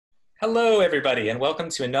Hello, everybody, and welcome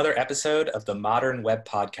to another episode of the Modern Web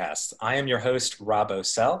Podcast. I am your host, Rob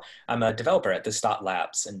Ocel. I'm a developer at this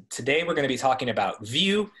Labs, and today we're going to be talking about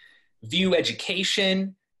Vue, Vue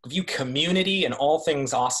education, Vue community, and all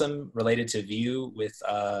things awesome related to Vue with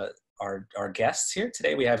our guests here.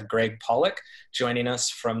 Today we have Gregg Pollack joining us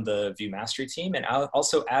from the Vue Mastery team, and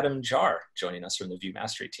also Adam Jahr joining us from the Vue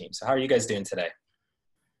Mastery team. So how are you guys doing today?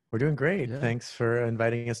 We're doing great. Yeah. Thanks for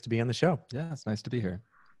inviting us to be on the show. Yeah, it's nice to be here.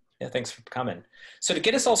 Yeah, thanks for coming. So to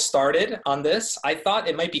get us all started on this, I thought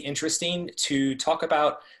it might be interesting to talk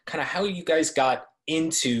about kind of how you guys got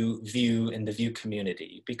into Vue and the Vue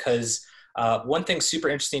community, because one thing super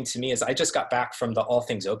interesting to me is I just got back from the All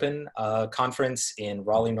Things Open conference in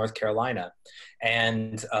Raleigh, North Carolina,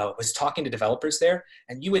 and was talking to developers there,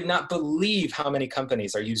 and you would not believe how many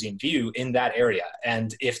companies are using Vue in that area.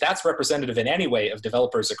 And if that's representative in any way of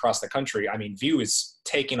developers across the country, I mean, Vue is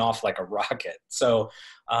taking off like a rocket. So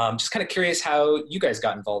just kind of curious how you guys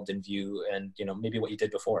got involved in Vue and, maybe what you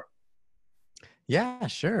did before. Yeah,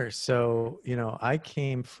 sure. So, I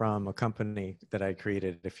came from a company that I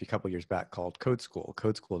created a couple years back called Code School,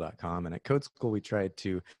 codeschool.com. And at Code School, we tried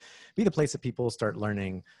to be the place that people start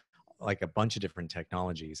learning like a bunch of different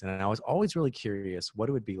technologies. And I was always really curious what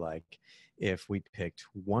it would be like if we picked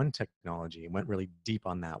one technology and went really deep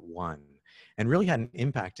on that one and really had an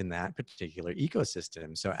impact in that particular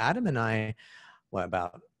ecosystem. So Adam and I,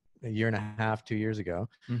 about a year and a half, 2 years ago,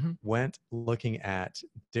 went looking at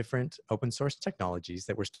different open source technologies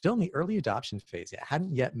that were still in the early adoption phase. It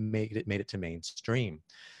hadn't yet made it to mainstream,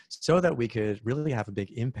 so that we could really have a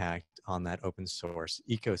big impact on that open source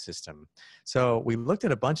ecosystem. So we looked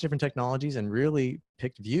at a bunch of different technologies and really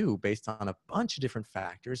picked Vue based on a bunch of different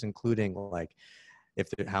factors, including like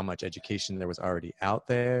how much education there was already out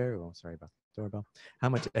there. Oh, sorry about the doorbell. How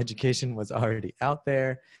much education was already out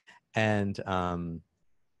there, and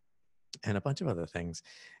a bunch of other things.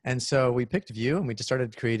 And so we picked Vue and we just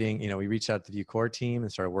started creating, we reached out to the Vue core team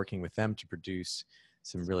and started working with them to produce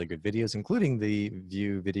some really good videos, including the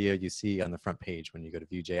Vue video you see on the front page when you go to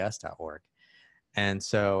vuejs.org. And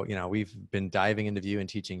so, we've been diving into Vue and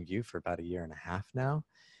teaching Vue for about a year and a half now,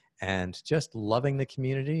 and just loving the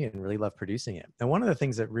community and really love producing it. And one of the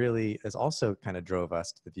things that really has also kind of drove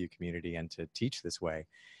us to the Vue community and to teach this way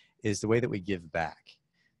is the way that we give back.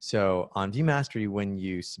 So on Vue Mastery, when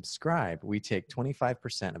you subscribe, we take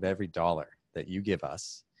 25% of every dollar that you give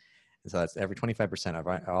us. And so that's every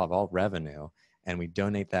 25% of all revenue. And we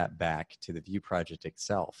donate that back to the Vue project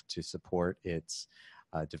itself to support its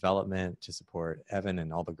development, to support Evan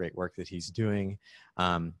and all the great work that he's doing,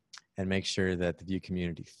 and make sure that the Vue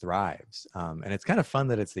community thrives. And it's kind of fun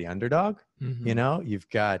that it's the underdog. You've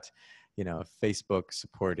got Facebook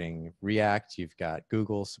supporting React, you've got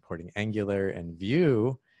Google supporting Angular, and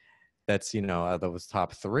Vue, that's, those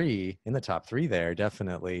top three, in the top three there,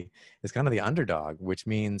 definitely is kind of the underdog, which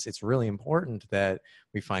means it's really important that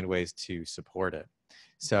we find ways to support it.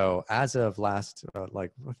 So as of last, I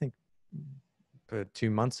think 2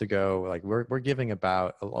 months ago, we're giving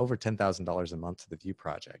about over $10,000 a month to the Vue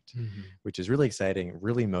project, which is really exciting,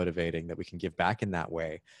 really motivating that we can give back in that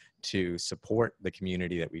way to support the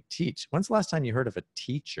community that we teach. When's the last time you heard of a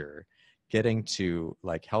teacher getting to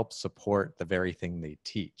help support the very thing they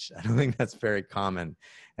teach? I don't think that's very common.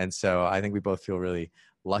 And so I think we both feel really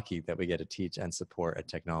lucky that we get to teach and support a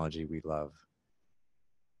technology we love.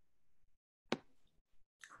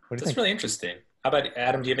 That's really interesting. How about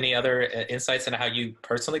Adam? Do you have any other insights into how you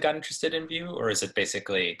personally got interested in Vue, or is it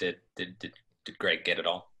basically did Gregg get it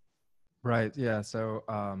all? Right. Yeah. So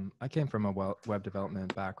I came from a web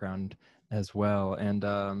development background as well,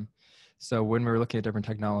 and so when we were looking at different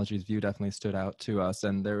technologies, Vue definitely stood out to us.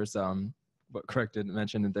 And there's what Craig didn't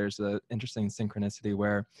mention, that there's an interesting synchronicity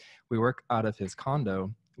where we work out of his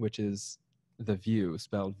condo, which is the Vue,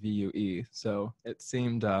 spelled V-U-E. So it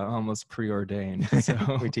seemed almost preordained. So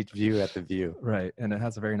we teach Vue at the Vue. Right. And it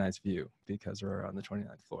has a very nice view because we're on the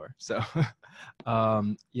 29th floor. So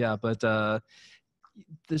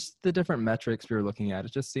there's the different metrics we were looking at.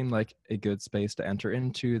 It just seemed like a good space to enter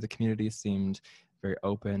into. The community seemed very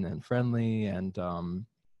open and friendly, and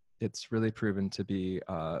it's really proven to be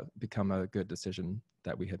become a good decision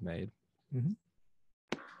that we had made.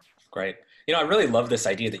 Great. I really love this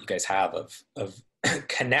idea that you guys have of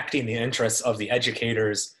connecting the interests of the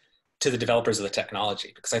educators to the developers of the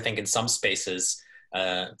technology, because I think in some spaces,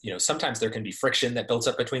 sometimes there can be friction that builds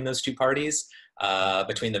up between those two parties,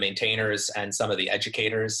 between the maintainers and some of the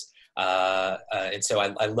educators. And so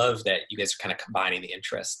I love that you guys are kind of combining the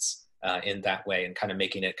interests in that way and kind of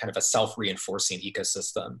making it kind of a self-reinforcing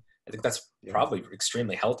ecosystem. I think that's probably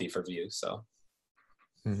extremely healthy for Vue. So,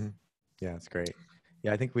 yeah, it's great.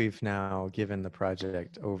 Yeah, I think we've now given the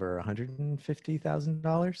project over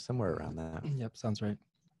 $150,000, somewhere around that. Yep, sounds right.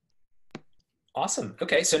 Awesome.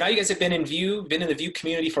 Okay, so now you guys have been in Vue, been in the Vue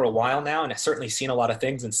community for a while now, and have certainly seen a lot of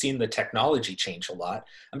things and seen the technology change a lot.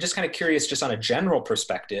 I'm just kind of curious, just on a general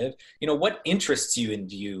perspective, what interests you in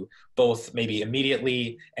Vue, both maybe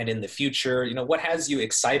immediately and in the future? What has you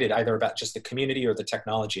excited either about just the community or the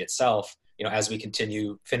technology itself? As we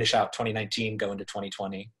finish out 2019, go into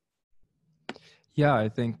 2020. Yeah, I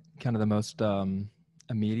think kind of the most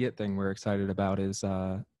immediate thing we're excited about is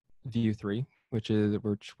Vue 3, which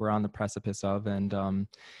we're on the precipice of, and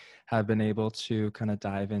have been able to kind of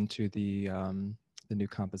dive into the new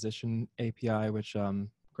composition API, which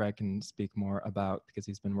Gregg can speak more about because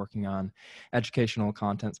he's been working on educational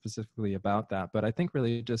content specifically about that. But I think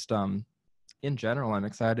really just in general, I'm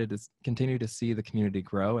excited to continue to see the community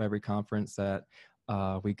grow. Every conference that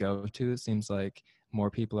we go to, it seems like more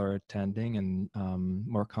people are attending, and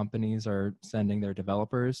more companies are sending their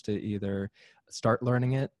developers to either start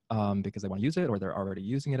learning it because they want to use it, or they're already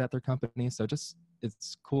using it at their company. So just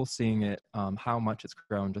it's cool seeing it, how much it's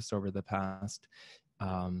grown just over the past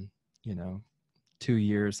 2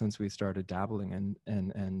 years since we started dabbling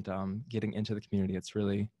and getting into the community. It's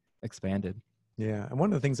really expanded. Yeah, and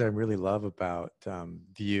one of the things I really love about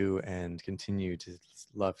Vue and continue to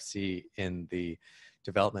see in the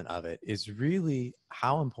development of it is really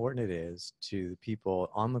how important it is to the people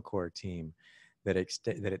on the core team that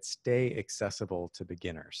it stay accessible to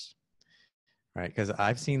beginners, right? Because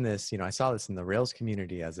I've seen this, I saw this in the Rails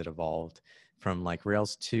community as it evolved from like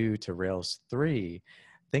Rails 2 to Rails 3.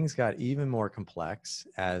 Things got even more complex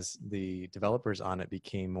as the developers on it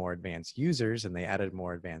became more advanced users and they added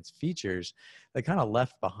more advanced features. They kind of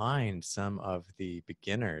left behind some of the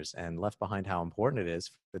beginners and left behind how important it is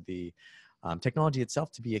for the technology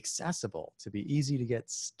itself to be accessible, to be easy to get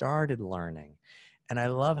started learning. And I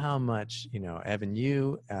love how much, Evan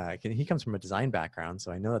he comes from a design background,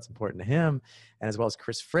 so I know that's important to him, and as well as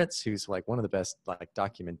Chris Fritz, who's like one of the best like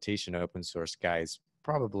documentation open source guys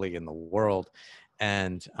probably in the world,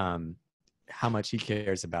 and how much he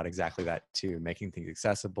cares about exactly that too, making things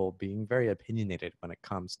accessible, being very opinionated when it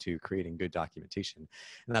comes to creating good documentation.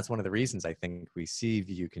 And that's one of the reasons I think we see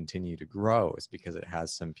Vue continue to grow, is because it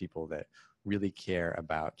has some people that really care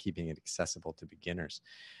about keeping it accessible to beginners.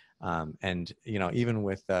 And even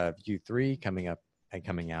with Vue 3 coming up and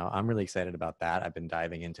coming out, I'm really excited about that. I've been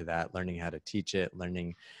diving into that, learning how to teach it,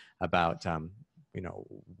 learning about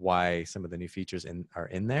why some of the new features are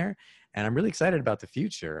in there, and I'm really excited about the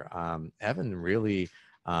future. Evan really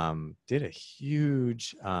did a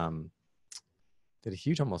huge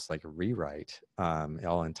almost like a rewrite,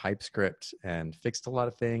 all in TypeScript, and fixed a lot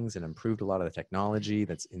of things and improved a lot of the technology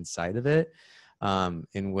that's inside of it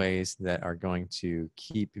in ways that are going to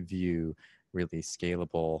keep Vue really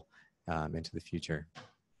scalable into the future.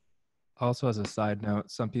 Also, as a side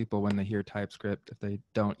note, some people, when they hear TypeScript, if they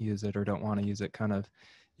don't use it or don't want to use it, kind of,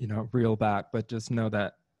 reel back. But just know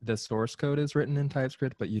that the source code is written in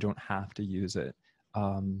TypeScript, but you don't have to use it.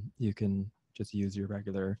 You can just use your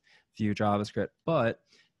regular Vue JavaScript. But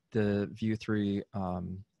the Vue 3,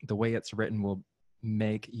 the way it's written will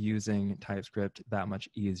make using TypeScript that much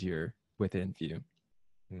easier within Vue.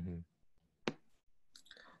 Mm-hmm. I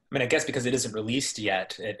mean, I guess because it isn't released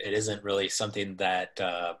yet, it isn't really something that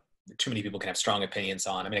too many people can have strong opinions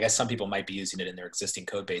on. I mean, I guess some people might be using it in their existing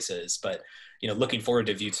code bases, but looking forward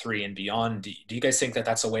to Vue 3 and beyond, do you guys think that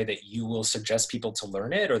that's a way that you will suggest people to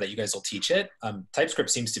learn it, or that you guys will teach it?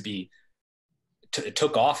 TypeScript seems to be it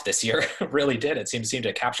took off this year. Really did. It seemed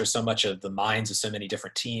to capture so much of the minds of so many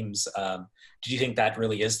different teams. Do you think that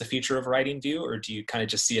really is the future of writing Vue, or do you kind of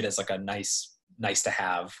just see it as like a nice to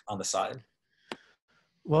have on the side?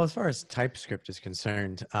 Well, as far as TypeScript is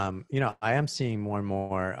concerned, I am seeing more and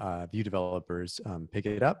more Vue developers pick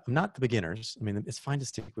it up. Not the beginners. I mean, it's fine to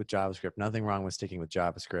stick with JavaScript. Nothing wrong with sticking with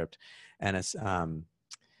JavaScript, and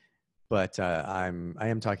I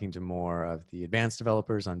am talking to more of the advanced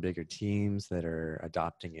developers on bigger teams that are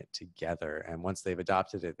adopting it together. And once they've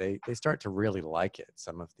adopted it, they start to really like it.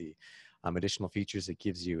 Some of the additional features it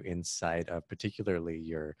gives you inside of particularly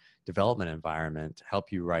your development environment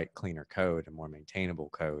help you write cleaner code and more maintainable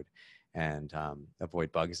code, and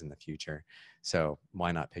avoid bugs in the future. So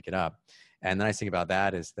why not pick it up? And the nice thing about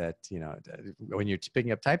that is that, when you're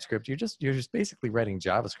picking up TypeScript, you're just basically writing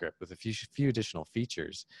JavaScript with a few additional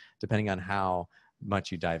features, depending on how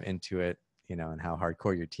much you dive into it, and how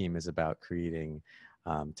hardcore your team is about creating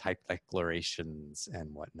type declarations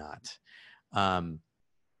and whatnot.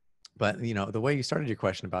 But the way you started your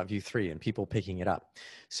question about Vue 3 and people picking it up.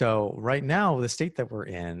 So right now, the state that we're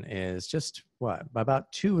in is just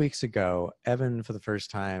about 2 weeks ago, Evan, for the first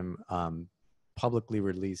time, publicly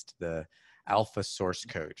released the alpha source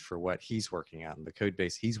code for what he's working on, the code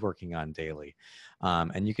base he's working on daily.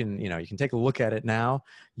 And you can take a look at it now.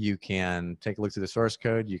 You can take a look through the source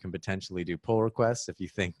code. You can potentially do pull requests if you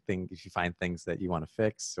if you find things that you want to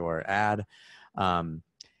fix or add.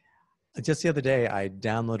 Just the other day, I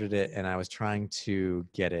downloaded it and I was trying to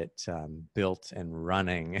get it built and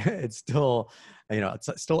running. It's still, it's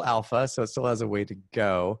still alpha, so it still has a way to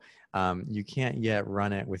go. You can't yet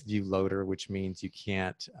run it with Vue Loader, which means you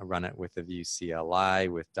can't run it with the Vue CLI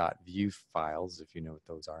with .vue files, if you know what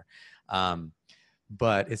those are.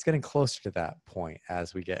 But it's getting closer to that point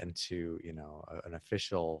as we get into, an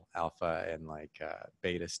official alpha and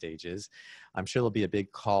beta stages. I'm sure there'll be a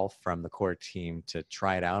big call from the core team to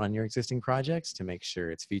try it out on your existing projects to make sure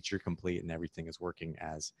it's feature complete and everything is working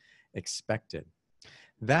as expected.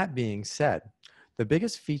 That being said, the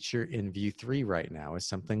biggest feature in Vue 3 right now is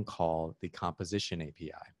something called the composition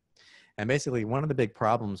API. And basically, one of the big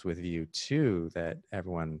problems with Vue 2 that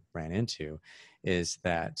everyone ran into is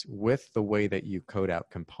that with the way that you code out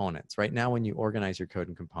components, right now when you organize your code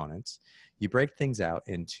in components, you break things out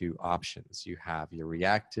into options. You have your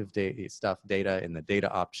reactive data in the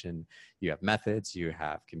data option, you have methods, you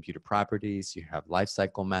have computer properties, you have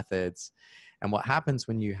lifecycle methods. And what happens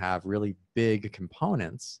when you have really big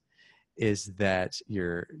components is that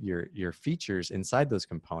your features inside those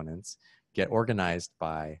components get organized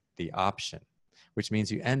by the option, which means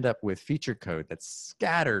you end up with feature code that's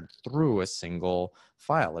scattered through a single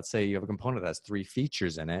file. Let's say you have a component that has 3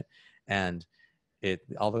 features in it, and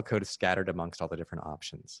all the code is scattered amongst all the different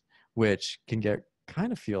options, which can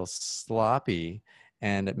kind of feel sloppy,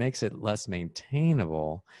 and it makes it less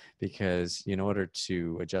maintainable because in order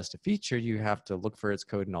to adjust a feature, you have to look for its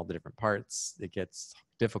code in all the different parts. It gets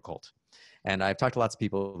difficult. And I've talked to lots of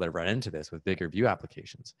people that have run into this with bigger Vue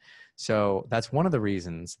applications. So that's one of the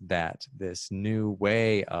reasons that this new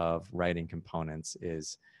way of writing components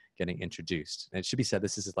is getting introduced. And it should be said,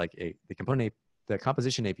 this is like the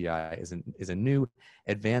composition API is a new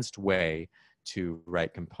advanced way to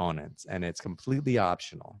write components, and it's completely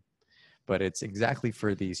optional. But it's exactly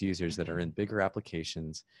for these users that are in bigger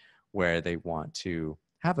applications where they want to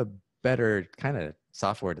have a better kind of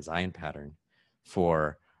software design pattern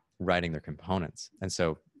for writing their components. And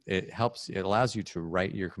so it allows you to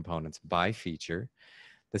write your components by feature.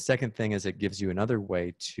 The second thing is it gives you another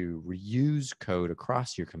way to reuse code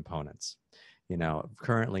across your components.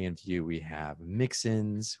 Currently in Vue, we have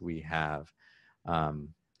mix-ins, we have,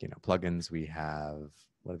 plugins, we have,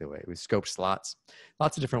 we have scope slots,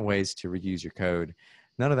 lots of different ways to reuse your code,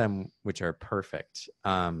 none of them which are perfect.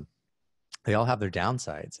 They all have their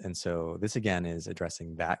downsides. And so this again is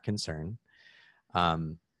addressing that concern.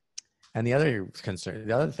 And the other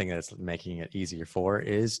thing that's making it easier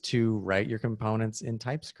is to write your components in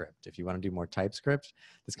TypeScript. If you want to do more TypeScript,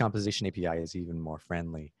 this composition API is even more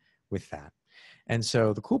friendly with that. And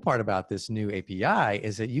so the cool part about this new API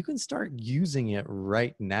is that you can start using it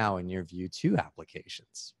right now in your Vue 2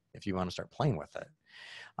 applications if you want to start playing with it.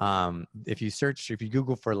 If you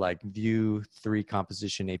Google for Vue 3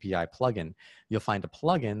 composition API plugin, you'll find a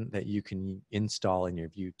plugin that you can install in your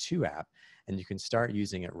Vue 2 app, and you can start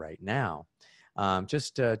using it right now.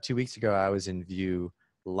 Just 2 weeks ago, I was in Vue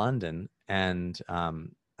London, and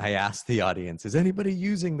I asked the audience, is anybody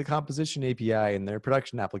using the composition API in their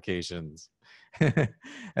production applications? And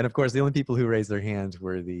of course, the only people who raised their hands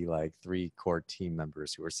were the 3 core team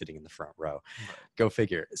members who were sitting in the front row. Right. Go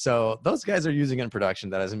figure. So those guys are using it in production.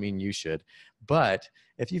 That doesn't mean you should. But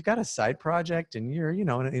if you've got a side project and you're,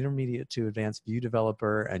 an intermediate to advanced Vue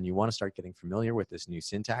developer, and you want to start getting familiar with this new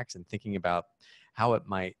syntax and thinking about how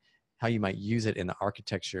you might use it in the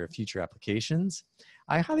architecture of future applications,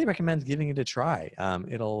 I highly recommend giving it a try.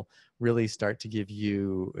 It'll really start to give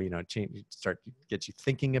you, get you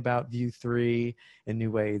thinking about Vue 3 in new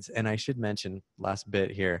ways. And I should mention, last bit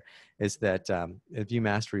here, is that at Vue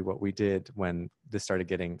Mastery, what we did when this started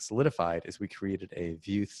getting solidified is we created a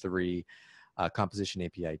Vue 3 composition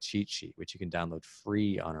API cheat sheet, which you can download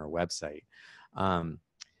free on our website.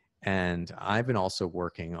 And I've been also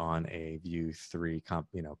working on a Vue 3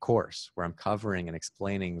 course where I'm covering and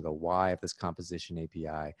explaining the why of this composition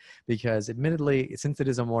API, because admittedly, since it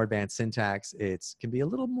is a more advanced syntax, it can be a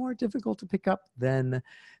little more difficult to pick up than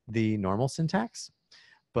the normal syntax.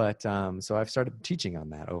 But so I've started teaching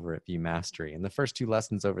on that over at Vue Mastery, and the first 2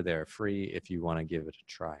 lessons over there are free if you want to give it a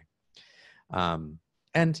try.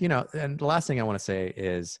 And the last thing I want to say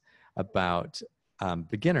is about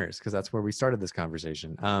beginners, because that's where we started this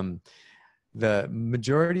conversation. The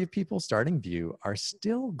majority of people starting Vue are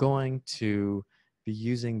still going to be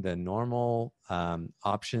using the normal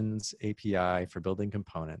options API for building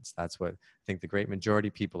components. That's what I think the great majority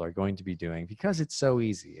of people are going to be doing, because it's so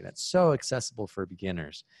easy and it's so accessible for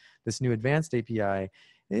beginners. This new advanced API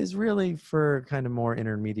is really for kind of more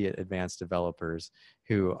intermediate advanced developers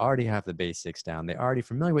who already have the basics down. They're already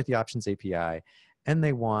familiar with the options API, and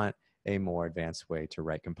they want a more advanced way to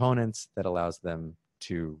write components that allows them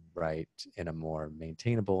to write in a more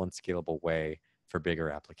maintainable and scalable way for bigger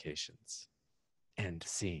applications. End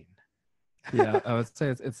scene. Yeah, I would say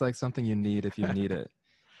it's like something you need if you need it,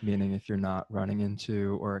 meaning if you're not running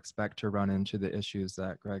into or expect to run into the issues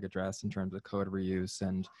that Greg addressed in terms of code reuse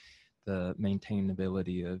and the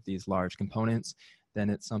maintainability of these large components, then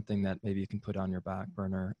it's something that maybe you can put on your back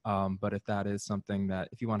burner. But if that is something that,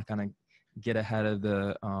 if you want to kind of get ahead of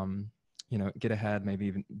the, get ahead, maybe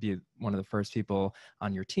even be one of the first people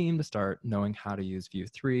on your team to start knowing how to use Vue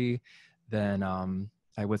 3, then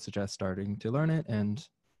I would suggest starting to learn it. And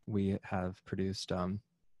we have produced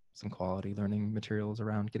some quality learning materials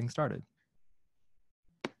around getting started.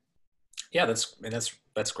 Yeah,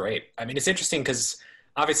 that's great. I mean, it's interesting because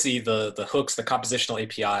obviously the hooks, the compositional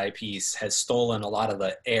API piece has stolen a lot of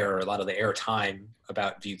the air time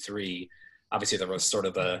about Vue 3. Obviously, there was sort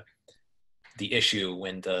of the issue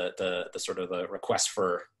when the sort of the request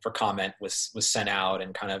for comment was sent out,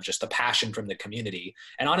 and kind of just the passion from the community.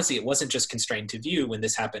 And honestly, it wasn't just constrained to Vue. When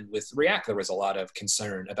this happened with React, there was a lot of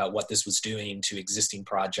concern about what this was doing to existing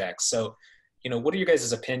projects. So, what are your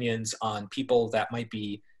guys' opinions on people that might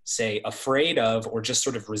be, say, afraid of or just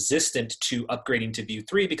sort of resistant to upgrading to Vue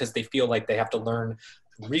 3 because they feel like they have to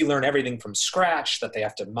relearn everything from scratch, that they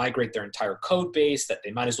have to migrate their entire code base, that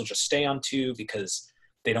they might as well just stay on 2 because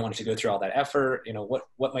they don't want to go through all that effort?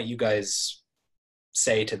 What might you guys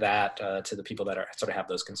say to that, to the people that sort of have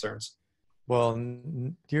those concerns? Well,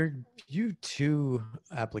 your Vue 2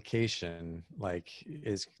 application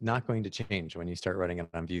is not going to change when you start running it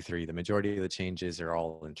on Vue 3. The majority of the changes are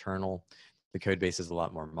all internal. The code base is a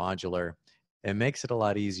lot more modular. It makes it a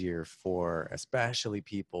lot easier for especially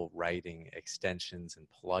people writing extensions and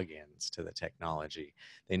plugins to the technology.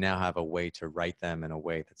 They now have a way to write them in a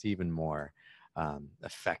way that's even more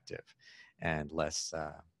effective and less,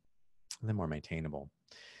 more maintainable.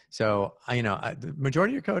 So, the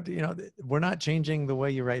majority of your code, we're not changing the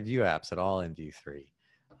way you write Vue apps at all in Vue 3.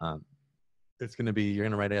 It's going to be, you're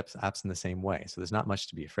going to write apps in the same way. So there's not much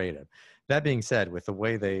to be afraid of. That being said, with the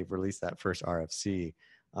way they released that first RFC,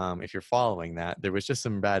 if you're following that, there was just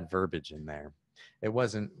some bad verbiage in there. It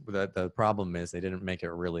wasn't, the problem is they didn't make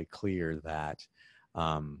it really clear that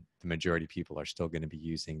the majority of people are still going to be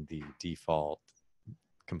using the default,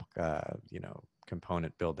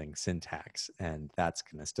 component building syntax, and that's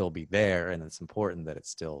going to still be there, and it's important that it's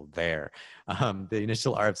still there. The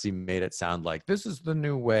initial RFC made it sound like this is the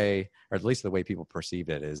new way, or at least the way people perceived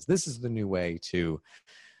it is, this is the new way to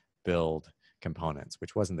build components,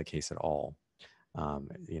 which wasn't the case at all.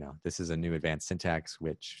 This is a new advanced syntax,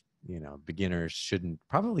 which, beginners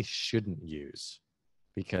probably shouldn't use,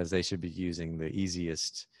 because they should be using the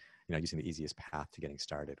easiest path to getting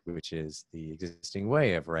started, which is the existing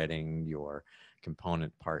way of writing your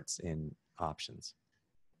component parts in options.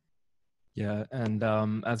 Yeah, and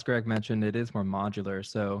as Greg mentioned, it is more modular,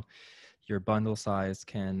 so your bundle size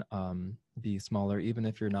can be smaller. Even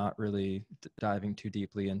if you're not really diving too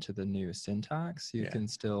deeply into the new syntax, you can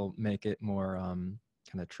still make it more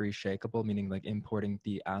kind of tree shakeable, meaning like importing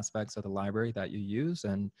the aspects of the library that you use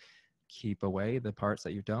and keep away the parts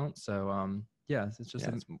that you don't. So it's just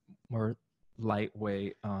a more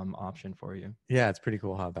lightweight option for you. Yeah, it's pretty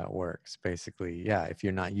cool how that works. Basically, if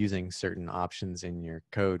you're not using certain options in your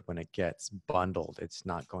code, when it gets bundled, it's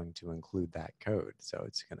not going to include that code. So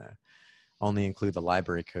it's going to only include the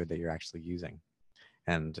library code that you're actually using.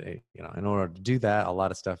 And, in order to do that, a lot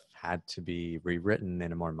of stuff had to be rewritten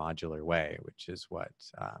in a more modular way, which is what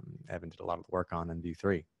Evan did a lot of the work on in Vue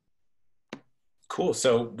 3. Cool.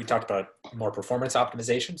 So we talked about more performance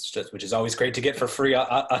optimizations, which is always great to get for free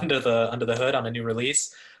under the hood on a new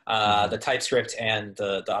release. The TypeScript and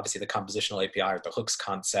the obviously the compositional API, or the hooks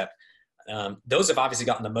concept. Those have obviously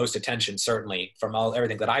gotten the most attention, certainly from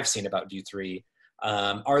everything that I've seen about Vue 3.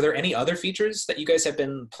 Are there any other features that you guys have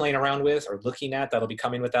been playing around with or looking at that'll be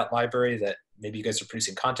coming with that library that maybe you guys are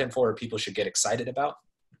producing content for, or people should get excited about?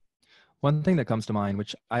 One thing that comes to mind,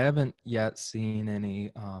 which I haven't yet seen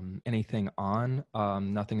anything on,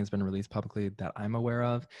 nothing has been released publicly that I'm aware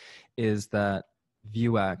of, is that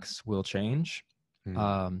Vuex will change.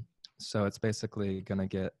 So it's basically going to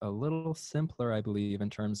get a little simpler, I believe,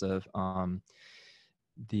 in terms of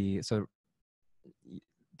so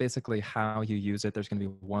basically how you use it, there's going to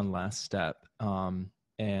be one last step.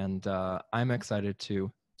 And I'm excited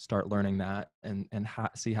to start learning that and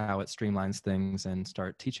see how it streamlines things and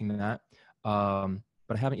start teaching that.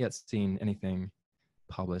 But I haven't yet seen anything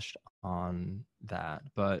published on that,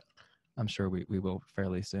 but I'm sure we will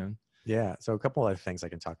fairly soon. Yeah, so a couple of things I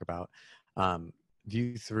can talk about.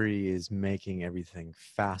 Vue 3 is making everything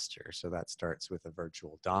faster. So that starts with a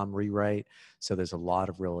virtual DOM rewrite. So there's a lot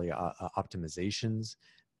of really optimizations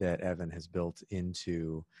that Evan has built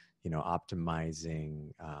into,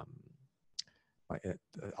 optimizing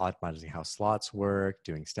optimizing how slots work,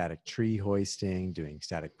 doing static tree hoisting, doing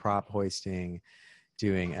static prop hoisting,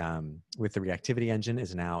 doing with the reactivity engine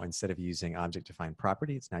is now, instead of using object-defined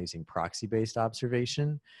property, it's now using proxy-based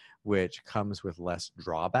observation, which comes with less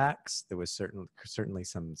drawbacks. There was certainly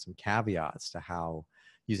some caveats to how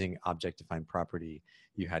using object-defined property,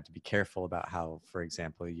 you had to be careful about how, for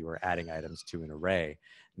example, you were adding items to an array.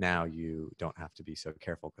 Now you don't have to be so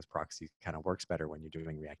careful because proxy kind of works better when you're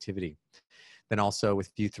doing reactivity. Then also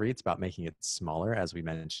with Vue 3, it's about making it smaller. As we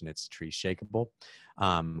mentioned, it's tree shakeable.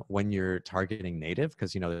 When you're targeting native,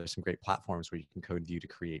 because there's some great platforms where you can code Vue to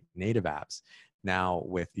create native apps. Now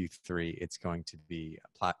with Vue 3, it's going to be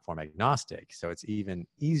platform agnostic. So it's even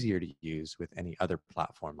easier to use with any other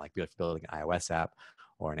platform, like building an iOS app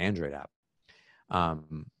or an Android app.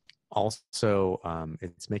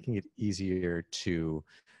 It's making it easier to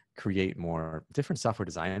create more different software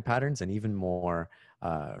design patterns and even more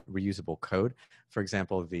reusable code. For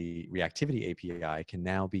example, the reactivity API can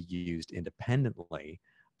now be used independently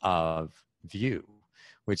of Vue,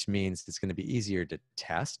 which means it's going to be easier to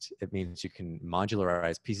test. It means you can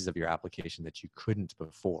modularize pieces of your application that you couldn't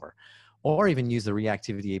before, or even use the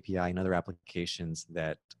reactivity API in other applications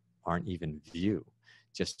that aren't even Vue,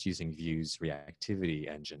 just using Vue's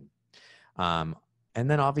reactivity engine. And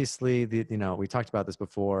then obviously, we talked about this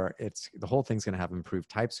before, the whole thing's going to have improved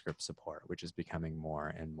TypeScript support, which is becoming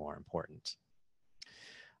more and more important.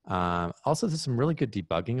 Also, there's some really good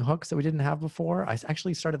debugging hooks that we didn't have before. I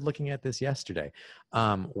actually started looking at this yesterday,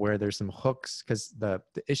 where there's some hooks, because the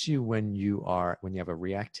issue when you have a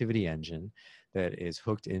reactivity engine that is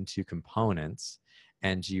hooked into components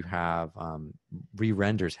and you have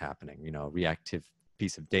re-renders happening, reactive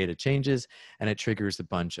piece of data changes and it triggers a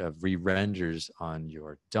bunch of re-renders on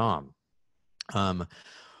your DOM.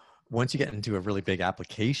 Once you get into a really big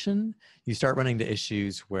application, you start running into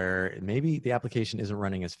issues where maybe the application isn't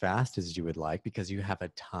running as fast as you would like because you have a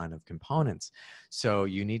ton of components. So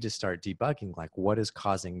you need to start debugging, like, what is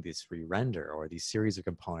causing this re-render or these series of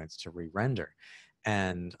components to re-render?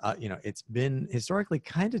 And, it's been historically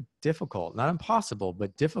kind of difficult, not impossible,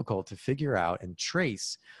 but difficult to figure out and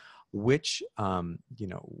trace which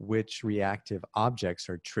reactive objects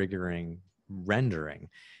are triggering rendering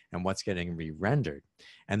and what's getting re-rendered.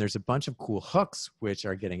 And there's a bunch of cool hooks which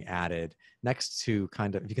are getting added next to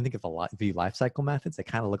kind of, if you can think of the lifecycle methods, they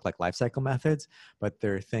kind of look like lifecycle methods, but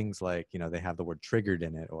they're things like, they have the word triggered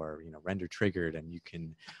in it, or, render triggered, and you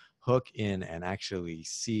can hook in and actually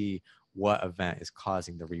see what event is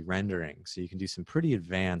causing the re-rendering. So you can do some pretty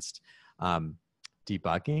advanced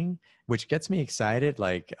debugging, which gets me excited,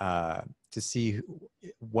 to see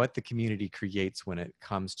what the community creates when it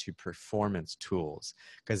comes to performance tools,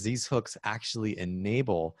 because these hooks actually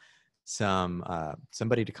enable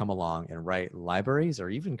somebody to come along and write libraries or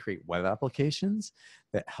even create web applications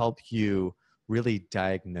that help you really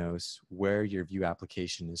diagnose where your Vue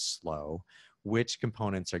application is slow, which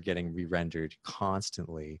components are getting re-rendered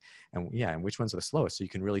constantly, and which ones are the slowest. So you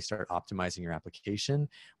can really start optimizing your application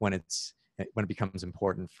when it becomes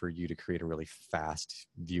important for you to create a really fast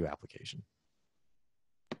Vue application.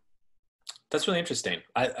 That's really interesting.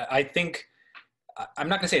 I think, I'm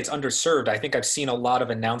not gonna say it's underserved. I think I've seen a lot of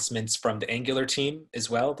announcements from the Angular team as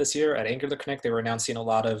well this year at Angular Connect. They were announcing a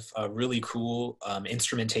lot of really cool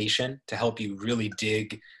instrumentation to help you really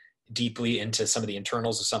dig deeply into some of the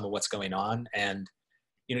internals of some of what's going on. And,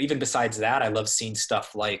 even besides that, I love seeing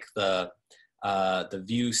stuff like the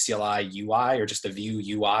Vue CLI UI, or just the Vue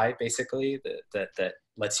UI, basically, that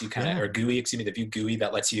lets you or GUI, the Vue GUI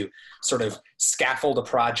that lets you sort of scaffold a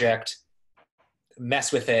project,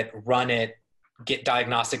 mess with it, run it, get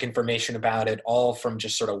diagnostic information about it, all from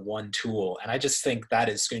just sort of one tool. And I just think that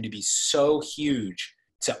is going to be so huge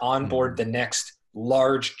to onboard the next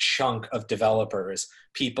large chunk of developers,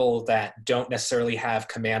 people that don't necessarily have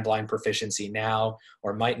command line proficiency now,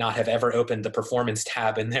 or might not have ever opened the performance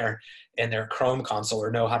tab in their Chrome console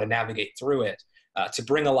or know how to navigate through it. To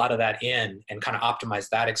bring a lot of that in and kind of optimize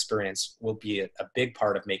that experience will be a big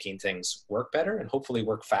part of making things work better and hopefully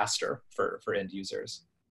work faster for end users.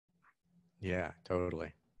 Yeah,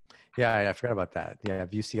 totally. Yeah, I forgot about that. Yeah,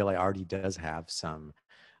 Vue CLI already does have some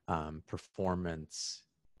performance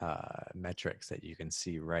metrics that you can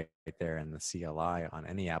see right there in the CLI on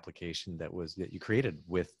any application that you created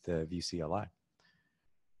with the Vue CLI.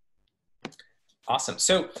 Awesome.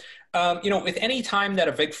 So, with any time that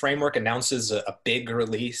a big framework announces a big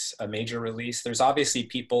release, a major release, there's obviously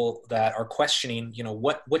people that are questioning,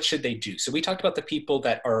 what should they do? So we talked about the people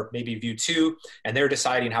that are maybe Vue 2 and they're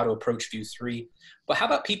deciding how to approach Vue 3. But how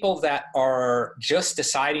about people that are just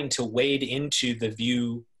deciding to wade into the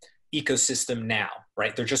Vue ecosystem now,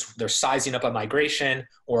 right? They're sizing up a migration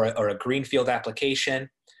or a greenfield application.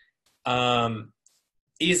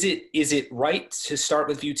 Is it right to start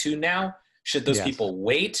with Vue 2 now? Should those Yes. people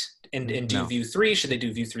wait and do No. Vue 3? Should they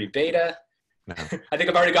do Vue 3 beta? No. I think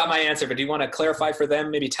I've already got my answer, but do you want to clarify for them,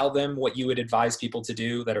 maybe tell them what you would advise people to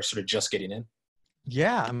do that are sort of just getting in?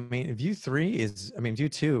 Yeah, I mean, Vue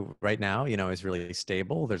 2 right now, is really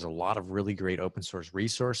stable. There's a lot of really great open source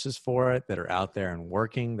resources for it that are out there and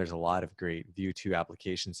working. There's a lot of great Vue 2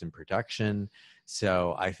 applications in production.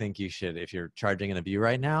 So I think you should, if you're charging in a Vue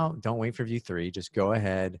right now, don't wait for Vue 3. Just go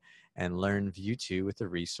ahead and learn Vue 2 with the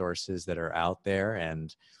resources that are out there.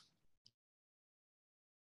 And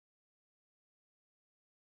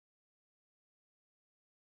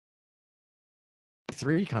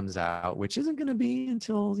 3 comes out, which isn't going to be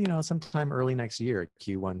until, sometime early next year,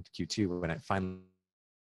 Q1, Q2, when it finally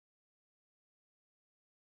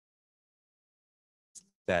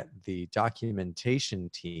that the documentation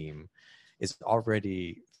team is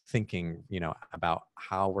already thinking, about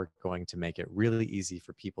how we're going to make it really easy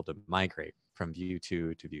for people to migrate from Vue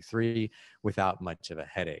 2 to Vue 3 without much of a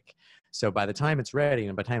headache. So by the time it's ready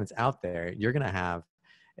and by the time it's out there, you're going to have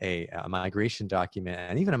a migration document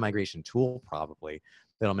and even a migration tool probably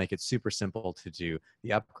that'll make it super simple to do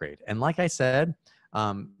the upgrade. And like I said,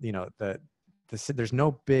 there's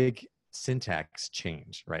no big syntax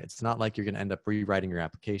change, right? It's not like you're going to end up rewriting your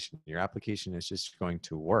application. Your application is just going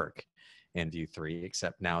to work in Vue 3,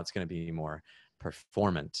 except now it's going to be more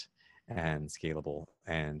performant and scalable,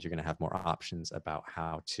 and you're going to have more options about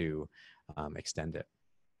how to extend it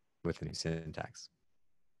with the new syntax.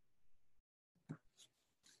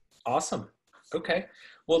 Awesome. Okay.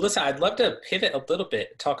 Well, listen, I'd love to pivot a little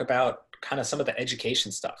bit, talk about kind of some of the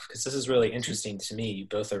education stuff, because this is really interesting to me. You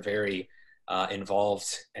both are very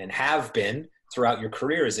involved and have been throughout your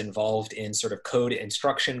careers involved in sort of code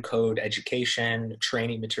instruction, code education,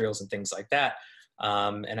 training materials, and things like that.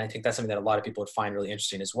 And I think that's something that a lot of people would find really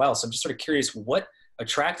interesting as well. So I'm just sort of curious, what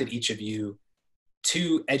attracted each of you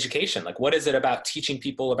to education? Like, what is it about teaching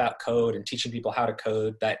people about code and teaching people how to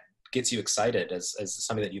code that gets you excited as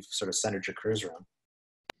something that you've sort of centered your careers around?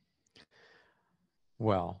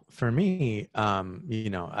 Well, for me,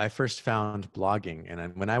 I first found blogging,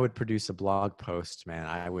 and when I would produce a blog post, man,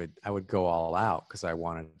 I would go all out because I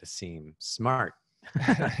wanted to seem smart.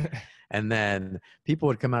 And then people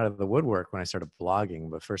would come out of the woodwork when I started blogging.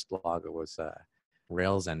 The first blog was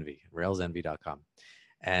railsenvy.com.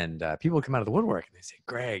 And people would come out of the woodwork and they say,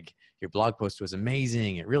 "Gregg, your blog post was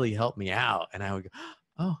amazing. It really helped me out." And I would go,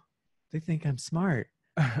 "Oh, they think I'm smart.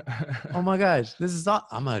 Oh my gosh,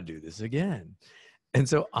 I'm going to do this again." And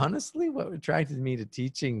so honestly, what attracted me to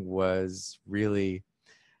teaching was really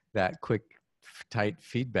that quick, tight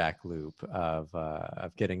feedback loop of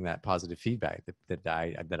getting that positive feedback that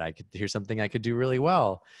I could hear something I could do really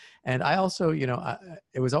well. And I also,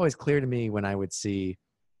 it was always clear to me when I would see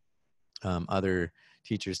other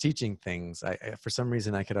teachers teaching things, for some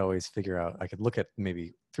reason I could always figure out, I could look at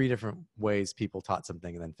maybe 3 different ways people taught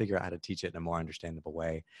something and then figure out how to teach it in a more understandable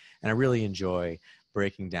way. And I really enjoy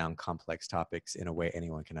breaking down complex topics in a way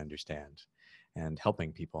anyone can understand and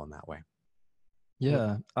helping people in that way.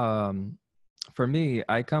 Yeah. For me,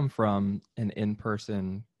 I come from an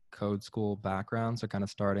in-person code school background. So kind of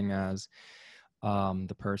starting as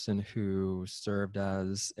the person who served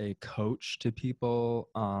as a coach to people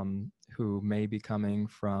who may be coming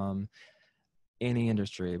from any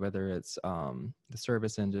industry, whether it's the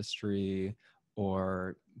service industry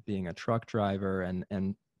or being a truck driver,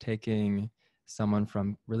 and taking someone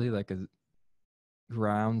from really like a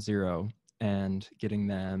ground zero and getting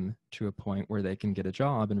them to a point where they can get a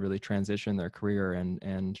job and really transition their career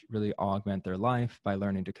and really augment their life by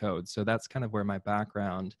learning to code. So that's kind of where my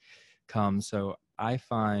background comes. So I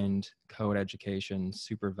find code education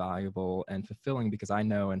super valuable and fulfilling because I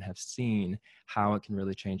know and have seen how it can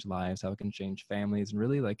really change lives, how it can change families, and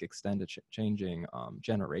really like extend to changing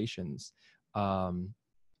generations.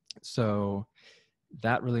 So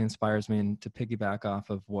that really inspires me. And to piggyback off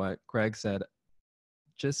of what Gregg said,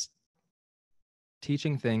 just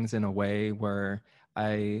teaching things in a way where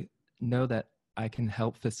I know that I can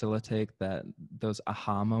help facilitate those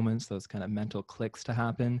aha moments, those kind of mental clicks to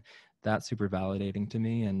happen, that's super validating to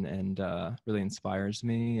me, and really inspires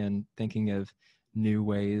me. And thinking of new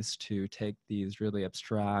ways to take these really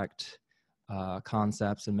abstract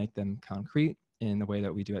concepts and make them concrete in the way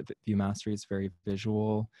that we do at Vue Mastery. It's very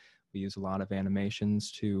visual. We use a lot of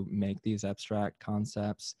animations to make these abstract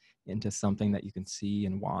concepts into something that you can see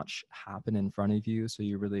and watch happen in front of you, so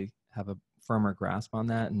you really have a firmer grasp on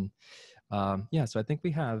that. And yeah, so I think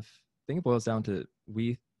it boils down to,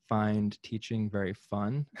 we find teaching very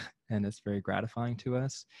fun and it's very gratifying to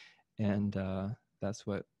us. And that's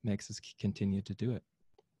what makes us continue to do it.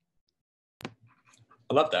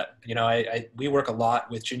 I love that. You know, we work a lot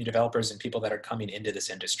with junior developers and people that are coming into this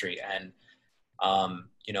industry. And,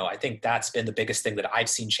 you know, I think that's been the biggest thing that I've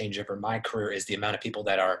seen change over my career, is the amount of people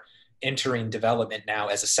that are entering development now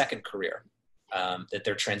as a second career. That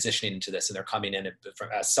they're transitioning into this, and they're coming in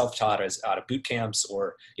as self-taught, as out of boot camps,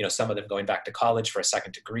 or, you know, some of them going back to college for a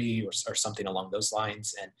second degree, or something along those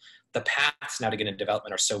lines. And the paths now to get into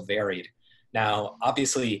development are so varied. Now,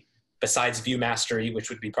 obviously, besides Vue Mastery, which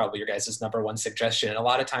would be probably your guys' #1 suggestion, a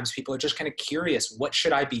lot of times people are just kind of curious, what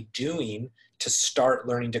should I be doing to start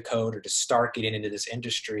learning to code, or to start getting into this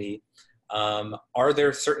industry? Are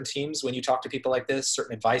there certain teams, when you talk to people like this,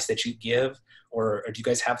 certain advice that you give, or do you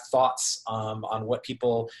guys have thoughts on what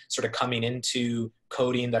people sort of coming into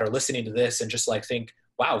coding that are listening to this and just like think,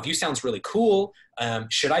 wow, Vue sounds really cool.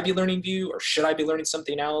 Should I be learning Vue, or should I be learning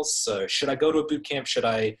something else? Should I go to a boot camp? Should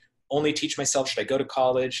I only teach myself? Should I go to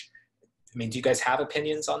college? I mean, do you guys have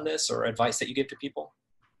opinions on this, or advice that you give to people?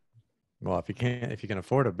 Well, if you can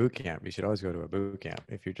afford a boot camp, you should always go to a boot camp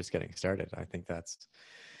if you're just getting started. I think that's,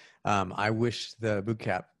 I wish the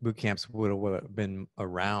boot camps would have been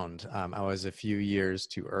around. I was a few years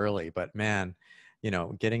too early, but man, you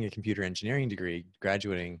know, getting a computer engineering degree,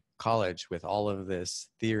 graduating college with all of this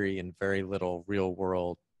theory and very little real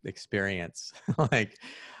world experience, like,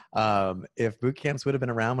 if boot camps would have been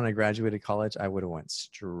around when I graduated college, I would have went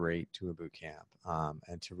straight to a boot camp,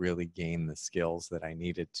 and to really gain the skills that I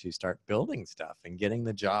needed to start building stuff and getting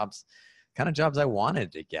the kind of jobs I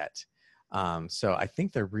wanted to get. So I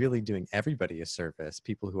think they're really doing everybody a service,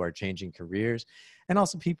 people who are changing careers, and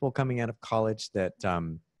also people coming out of college that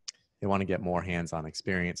they want to get more hands-on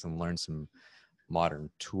experience and learn some modern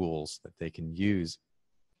tools that they can use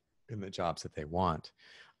in the jobs that they want.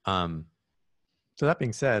 So that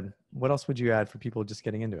being said, what else would you add for people just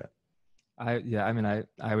getting into it? I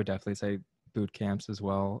would definitely say boot camps as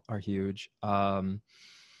well are huge. In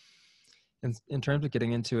terms of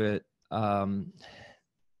getting into it,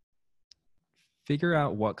 figure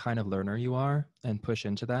out what kind of learner you are and push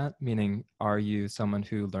into that. Meaning, are you someone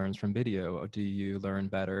who learns from video, or do you learn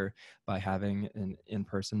better by having an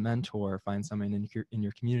in-person mentor? Find someone in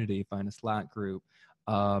your community, find a Slack group.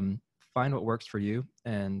 Find what works for you,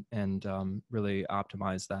 and really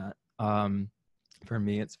optimize that. For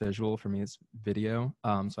me, it's visual. For me, it's video.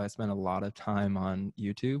 So I spend a lot of time on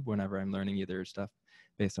YouTube whenever I'm learning either stuff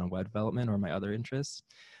based on web development or my other interests.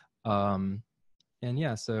 And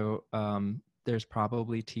yeah, so there's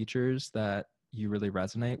probably teachers that you really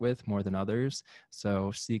resonate with more than others.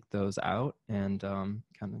 So seek those out, and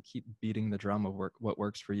kind of keep beating the drum of what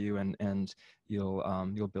works for you, and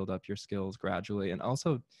you'll build up your skills gradually. And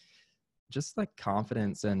also, just like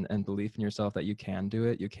confidence and belief in yourself that you can do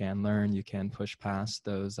it, you can learn, you can push past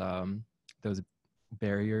those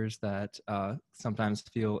barriers that sometimes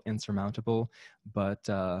feel insurmountable, but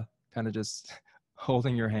kind of just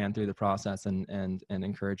holding your hand through the process and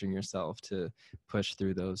encouraging yourself to push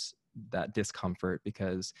through that discomfort,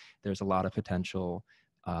 because there's a lot of potential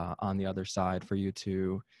on the other side for you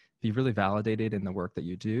to be really validated in the work that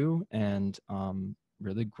you do, and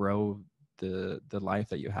really grow the life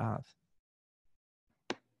that you have.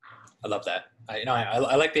 I love that.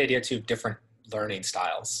 I like the idea too of different learning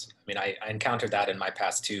styles. I mean, I encountered that in my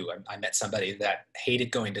past too. I met somebody that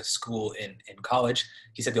hated going to school in college.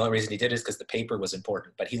 He said the only reason he did it is because the paper was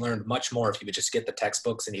important, but he learned much more if he would just get the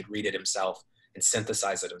textbooks and he'd read it himself and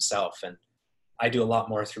synthesize it himself. And I do a lot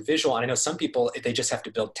more through visual. And I know some people, they just have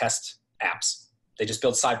to build test apps. They just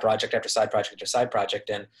build side project after side project after side project.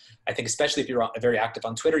 And I think especially if you're very active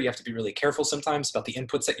on Twitter, you have to be really careful sometimes about the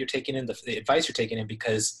inputs that you're taking in, the advice you're taking in,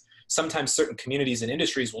 because sometimes certain communities and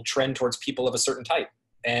industries will trend towards people of a certain type.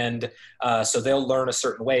 And so they'll learn a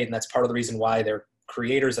certain way. And that's part of the reason why they're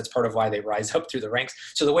creators. That's part of why they rise up through the ranks.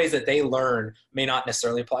 So the ways that they learn may not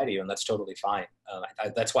necessarily apply to you, and that's totally fine.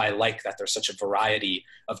 That's why I like that there's such a variety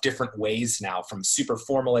of different ways now, from super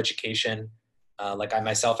formal education. Like I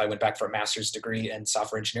myself, I went back for a master's degree in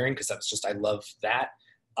software engineering because that was just, I love that.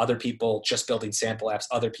 other people just building sample apps,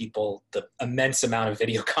 other people, the immense amount of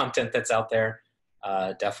video content that's out there.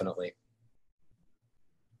 Definitely.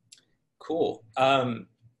 Cool.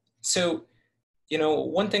 So, you know,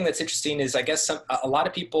 one thing that's interesting is I guess a lot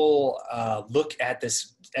of people look at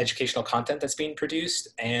this educational content that's being produced,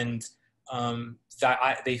 and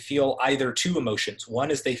they feel either two emotions.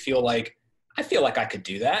 One is they feel like, I feel like I could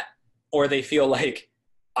do that, or they feel like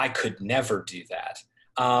I could never do that.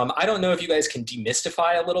 I don't know if you guys can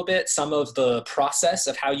demystify a little bit some of the process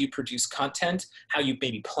of how you produce content, how you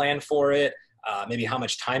maybe plan for it, maybe how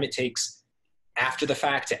much time it takes after the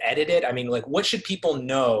fact to edit it. I mean, like, what should people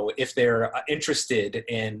know if they're interested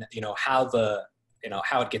in, you know, how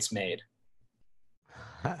it gets made?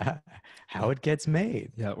 How it gets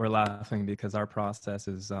made. Yeah, we're laughing because our process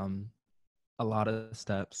is a lot of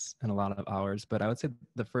steps and a lot of hours. But I would say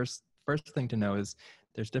the first thing to know is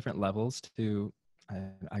there's different levels to,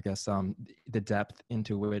 I guess, the depth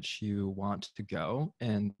into which you want to go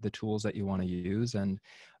and the tools that you want to use. And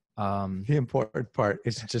the important part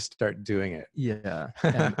is to just start doing it. Yeah.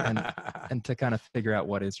 And to kind of figure out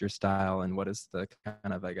what is your style and what is the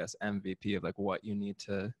kind of, I guess, MVP of like what you need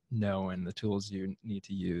to know and the tools you need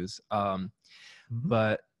to use.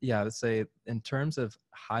 But yeah, I would say in terms of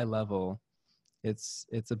high level, it's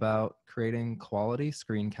about creating quality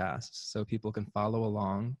screencasts so people can follow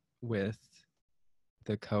along with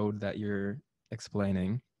the code that you're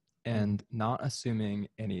explaining and not assuming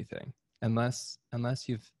anything unless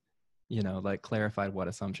you've, you know, like clarified what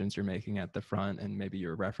assumptions you're making at the front, and maybe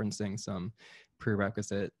you're referencing some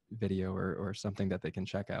prerequisite video or something that they can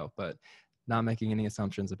check out, but not making any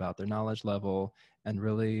assumptions about their knowledge level, and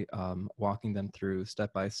really walking them through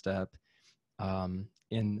step by step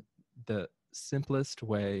in the simplest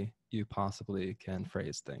way you possibly can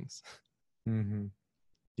phrase things.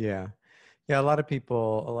 Yeah. Yeah, a lot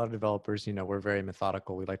of developers, you know, we're very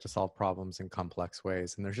methodical. We like to solve problems in complex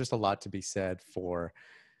ways. And there's just a lot to be said for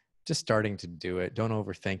just starting to do it. Don't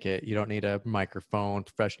overthink it. You don't need a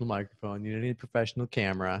professional microphone. You don't need a professional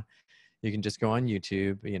camera. You can just go on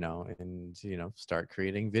YouTube, you know, and, you know, start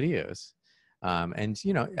creating videos. And,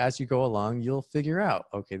 you know, as you go along, you'll figure out,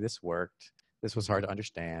 okay, this worked. This was hard to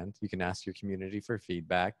understand. You can ask your community for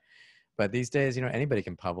feedback. But these days, you know, anybody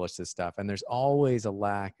can publish this stuff. And there's always a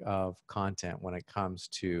lack of content when it comes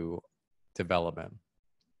to development,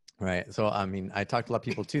 right? So, I mean, I talked to a lot of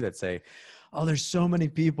people too that say, oh, there's so many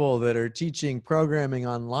people that are teaching programming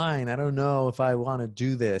online. I don't know if I want to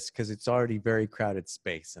do this because it's already very crowded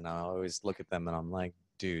space. And I always look at them and I'm like,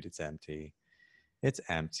 dude, it's empty. It's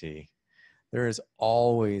empty. There is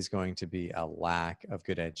always going to be a lack of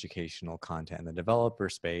good educational content in the developer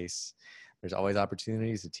space. There's always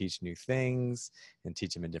opportunities to teach new things and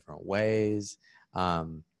teach them in different ways.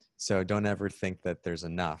 So don't ever think that there's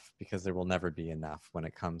enough, because there will never be enough when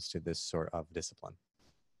it comes to this sort of discipline.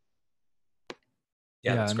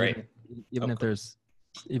 Yeah, that's great. Even if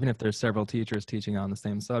there's several teachers teaching on the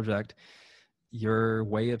same subject, your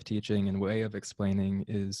way of teaching and way of explaining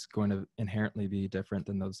is going to inherently be different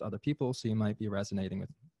than those other people. So you might be resonating with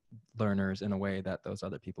learners in a way that those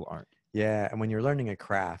other people aren't. Yeah, and when you're learning a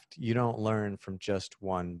craft, you don't learn from just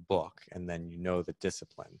one book and then you know the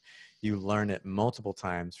discipline. You learn it multiple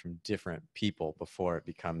times from different people before it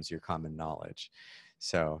becomes your common knowledge.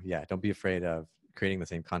 So yeah, don't be afraid of creating the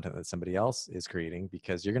same content that somebody else is creating,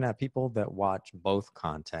 because you're going to have people that watch both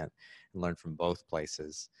content and learn from both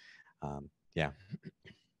places. Yeah.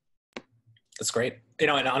 That's great. You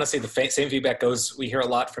know, and honestly, the same feedback goes, we hear a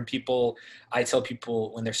lot from people. I tell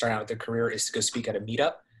people when they're starting out with their career is to go speak at a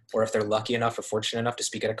meetup, or if they're lucky enough or fortunate enough to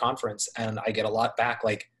speak at a conference. And I get a lot back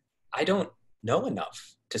like, I don't know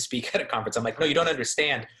enough to speak at a conference. I'm like, no, you don't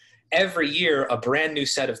understand. Every year, a brand new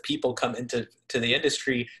set of people come into the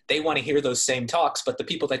industry. They want to hear those same talks, but the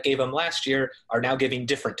people that gave them last year are now giving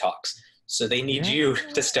different talks. So they need you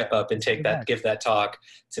to step up and give that talk,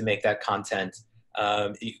 to make that content.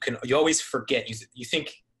 You always forget. You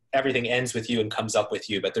think everything ends with you and comes up with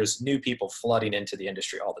you, but there's new people flooding into the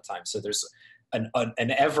industry all the time. So there's an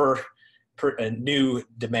new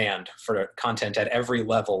demand for content at every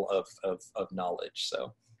level of knowledge.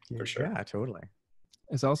 So for sure. Yeah, totally.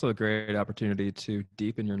 It's also a great opportunity to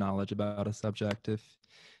deepen your knowledge about a subject. If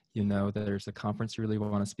you know that there's a conference you really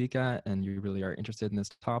want to speak at and you really are interested in this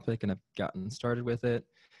topic and have gotten started with it,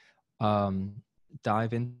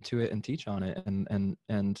 dive into it and teach on it,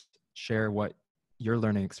 and share what your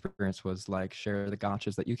learning experience was like. Share the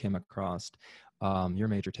gotchas that you came across, your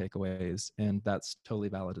major takeaways, and that's totally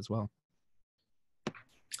valid as well.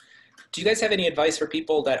 Do you guys have any advice for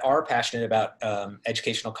people that are passionate about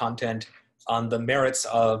educational content on the merits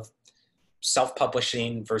of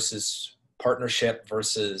self-publishing versus partnership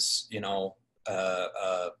versus,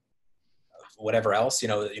 whatever else, you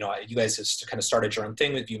guys have kind of started your own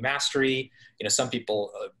thing with Vue Mastery. Some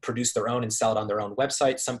people produce their own and sell it on their own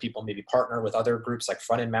website. Some people maybe partner with other groups like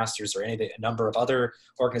Front End Masters or a number of other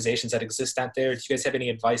organizations that exist out there. Do you guys have any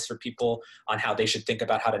advice for people on how they should think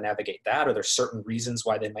about how to navigate that? Are there certain reasons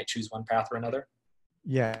why they might choose one path or another?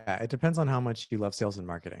 Yeah, it depends on how much you love sales and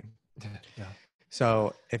marketing. Yeah.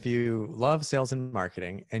 So if you love sales and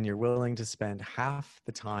marketing and you're willing to spend half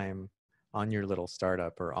the time on your little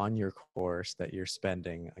startup or on your course that you're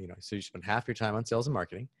spending, so you spend half your time on sales and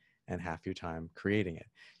marketing and half your time creating it.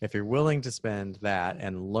 If you're willing to spend that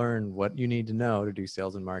and learn what you need to know to do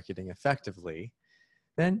sales and marketing effectively,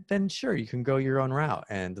 then sure, you can go your own route.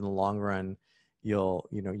 And in the long run, you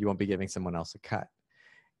won't be giving someone else a cut.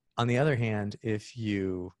 On the other hand, if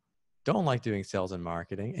you don't like doing sales and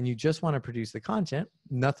marketing and you just want to produce the content,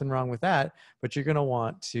 nothing wrong with that, but you're going to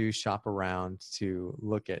want to shop around to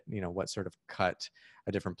look at, what sort of cut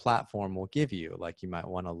a different platform will give you. Like you might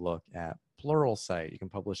want to look at Pluralsight. You can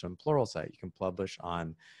publish on Pluralsight. You can publish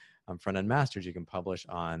on Front End Masters. You can publish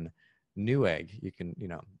on Newegg. You can,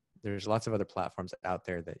 there's lots of other platforms out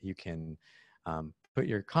there that you can put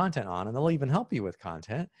your content on, and they'll even help you with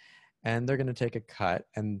content. And they're going to take a cut,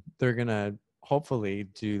 and they're going to hopefully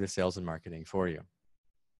do the sales and marketing for you.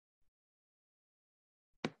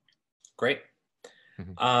 Great.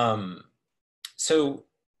 So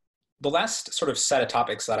the last sort of set of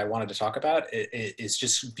topics that I wanted to talk about is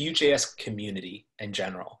just Vue.js community in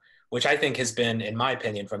general, which I think has been, in my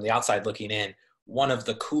opinion, from the outside looking in, one of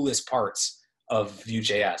the coolest parts of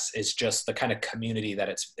Vue.js is just the kind of community that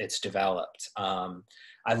it's developed.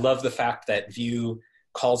 I love the fact that Vue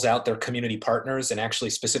calls out their community partners and actually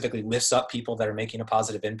specifically lifts up people that are making a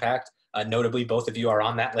positive impact. Notably, both of you are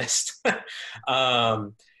on that list. But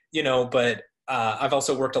I've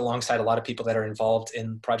also worked alongside a lot of people that are involved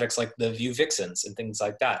in projects like the Vue Vixens and things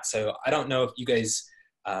like that. So I don't know if you guys,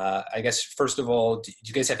 I guess, first of all, do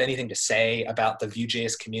you guys have anything to say about the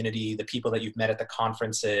Vue.js community, the people that you've met at the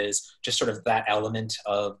conferences, just sort of that element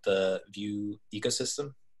of the Vue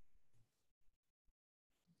ecosystem?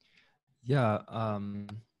 Yeah, how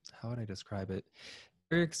would I describe it?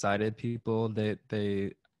 Very excited people.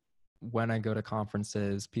 They when I go to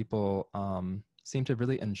conferences, people seem to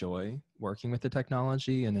really enjoy working with the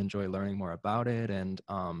technology and enjoy learning more about it. And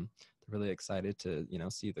they're really excited to,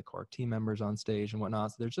 see the core team members on stage and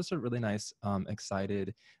whatnot. So there's just a really nice,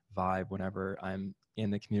 excited vibe whenever I'm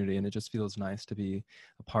in the community. And it just feels nice to be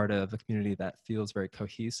a part of a community that feels very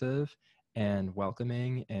cohesive and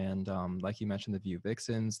welcoming. And like you mentioned, the Vue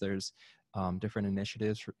Vixens, there's different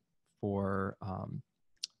initiatives for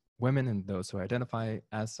women and those who identify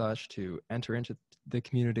as such to enter into the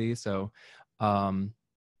community. So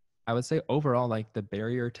I would say overall, like the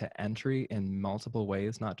barrier to entry in multiple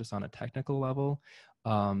ways, not just on a technical level,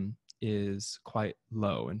 is quite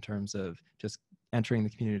low in terms of just entering the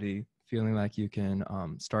community, feeling like you can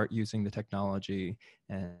start using the technology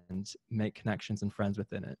and make connections and friends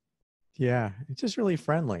within it. Yeah, it's just really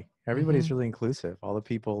friendly. Everybody's really inclusive. All the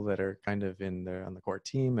people that are kind of on the core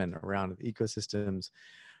team and around the ecosystems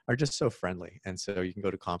are just so friendly. And so you can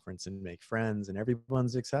go to conference and make friends, and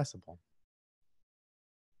everyone's accessible.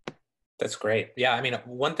 That's great. Yeah, I mean,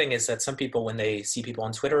 one thing is that some people, when they see people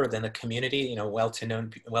on Twitter or in the community,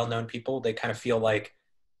 well-known people, they kind of feel like,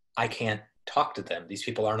 I can't talk to them. These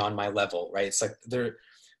people aren't on my level, right? It's like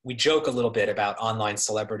we joke a little bit about online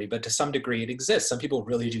celebrity, but to some degree it exists. Some people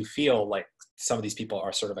really do feel like some of these people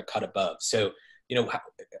are sort of a cut above. So,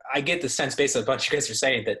 I get the sense based on what you guys are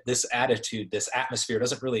saying that this attitude, this atmosphere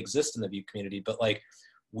doesn't really exist in the Vue community, but like,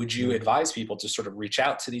 would you advise people to sort of reach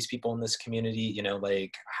out to these people in this community?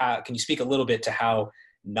 How can you speak a little bit to how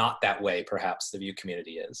not that way perhaps the Vue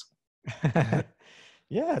community is?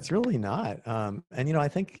 Yeah, it's really not. And, I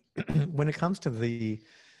think when it comes to the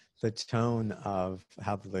tone of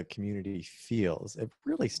how the community feels, it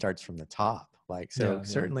really starts from the top.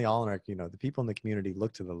 Certainly all in our, the people in the community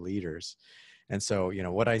look to the leaders. And so,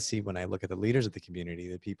 what I see when I look at the leaders of the community,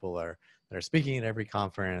 the people that are speaking at every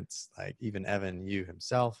conference, like even Evan, you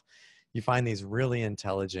himself, you find these really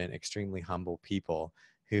intelligent, extremely humble people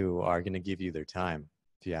who are going to give you their time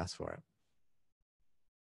if you ask for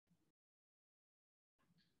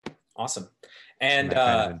it. Awesome. And that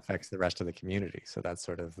kind of infects the rest of the community. So that's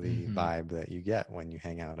sort of the vibe that you get when you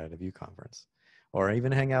hang out at a Vue conference or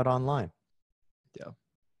even hang out online. Yeah.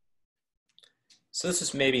 So this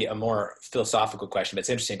is maybe a more philosophical question, but it's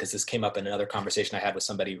interesting because this came up in another conversation I had with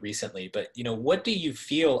somebody recently. But, what do you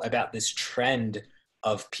feel about this trend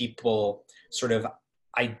of people sort of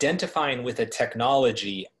identifying with a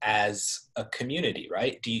technology as a community,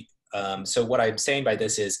 right? So what I'm saying by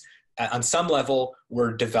this is, on some level,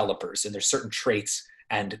 we're developers, and there's certain traits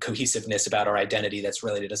and cohesiveness about our identity that's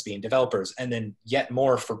related to us being developers, and then yet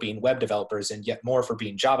more for being web developers, and yet more for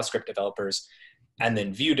being JavaScript developers, and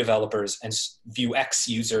then Vue developers and Vuex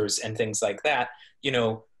users and things like that.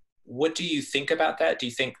 What do you think about that? Do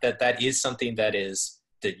you think that that is something that is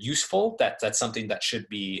useful, that's something that should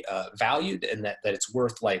be valued, and that it's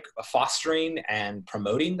worth like fostering and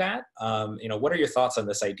promoting that? What are your thoughts on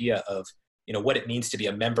this idea of what it means to be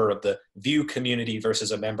a member of the Vue community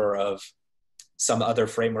versus a member of some other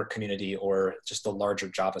framework community or just the larger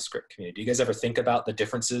JavaScript community? Do you guys ever think about the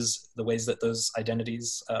differences, the ways that those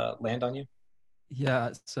identities land on you? Yeah,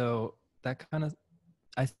 so that kind of,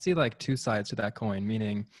 I see like two sides to that coin,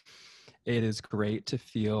 meaning it is great to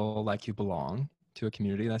feel like you belong to a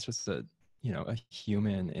community. That's just a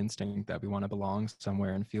human instinct that we want to belong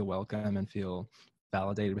somewhere and feel welcome and feel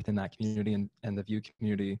validated within that community. And the Vue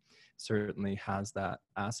community certainly has that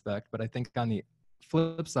aspect. But I think on the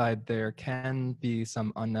flip side, there can be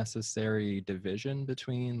some unnecessary division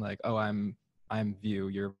between like, oh, I'm Vue,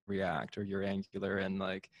 you're React, or you're Angular, and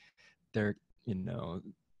like there,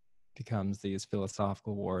 becomes these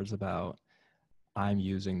philosophical wars about I'm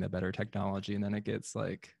using the better technology, and then it gets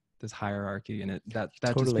like this hierarchy, and that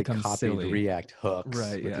Totally just becomes copied silly. React hooks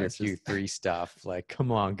Right, with yeah, your it's just, Vue 3 stuff. Like,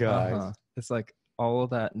 come on, guys. It's like all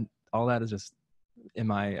that is just, in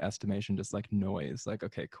my estimation, just like noise. Like,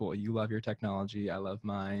 okay, cool, you love your technology, I love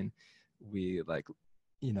mine. We like,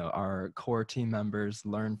 our core team members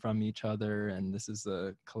learn from each other, and this is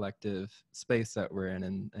a collective space that we're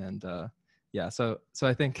in. And yeah, so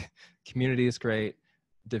I think community is great.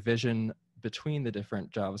 Division between the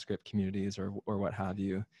different JavaScript communities or what have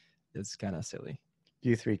you is kind of silly.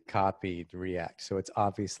 Vue 3 copied React, so it's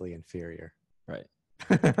obviously inferior. Right.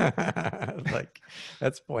 Like,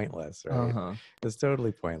 that's pointless, right? It's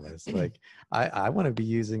totally pointless. Like, I want to be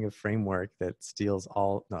using a framework that steals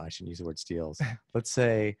no, I shouldn't use the word steals. Let's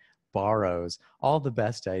say borrows all the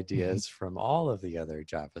best ideas from all of the other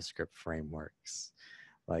JavaScript frameworks.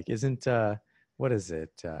 Like, what is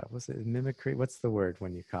it? What's it? Mimicry? What's the word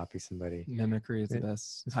when you copy somebody? Mimicry is the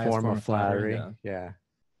best Form of flattery. Yeah. Yeah,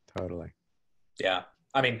 totally. Yeah.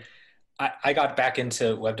 I mean, I got back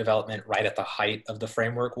into web development right at the height of the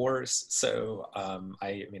framework wars. So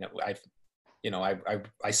I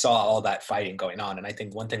saw all that fighting going on. And I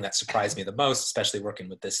think one thing that surprised me the most, especially working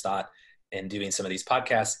with this thought and doing some of these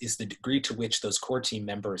podcasts, is the degree to which those core team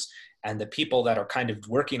members and the people that are kind of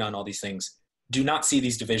working on all these things do not see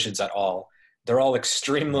these divisions at all. They're all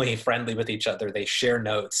extremely friendly with each other. They share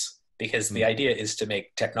notes because the idea is to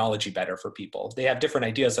make technology better for people. They have different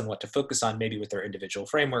ideas on what to focus on, maybe with their individual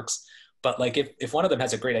frameworks. But like if one of them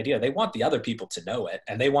has a great idea, they want the other people to know it,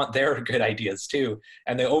 and they want their good ideas too.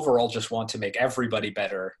 And they overall just want to make everybody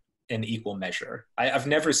better in equal measure. I've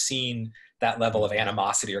never seen that level of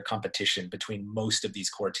animosity or competition between most of these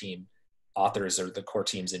core team authors or the core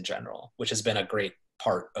teams in general, which has been a great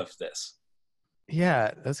part of this.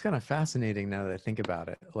 Yeah, that's kind of fascinating now that I think about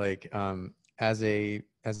it. Like, as a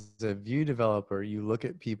Vue developer, you look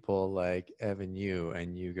at people like Evan Yu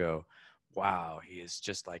and you go, wow, he is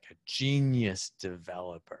just like a genius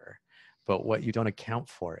developer. But what you don't account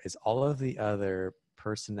for is all of the other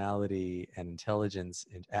personality and intelligence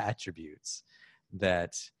and attributes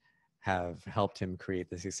that have helped him create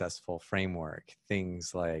the successful framework.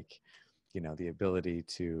 Things like, the ability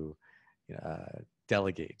to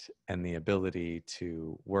delegate, and the ability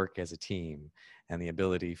to work as a team, and the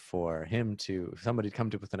ability for somebody to come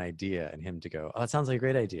up with an idea and him to go, oh, that sounds like a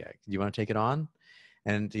great idea. Do you want to take it on?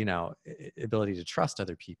 And, ability to trust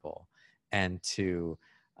other people and to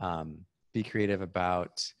be creative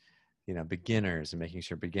about, beginners and making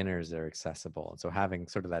sure beginners are accessible. And so having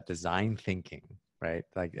sort of that design thinking, right?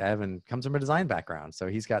 Like Evan comes from a design background. So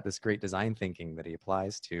he's got this great design thinking that he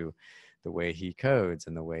applies to the way he codes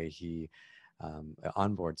and the way he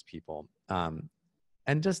onboards people.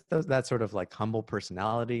 And just that sort of like humble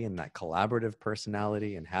personality and that collaborative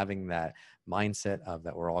personality, and having that mindset of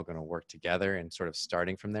that we're all going to work together, and sort of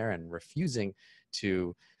starting from there and refusing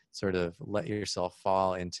to sort of let yourself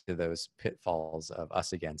fall into those pitfalls of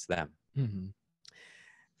us against them. Mm-hmm.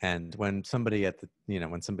 And when somebody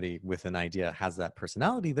when somebody with an idea has that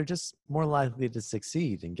personality, they're just more likely to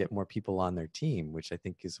succeed and get more people on their team, which I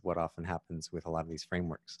think is what often happens with a lot of these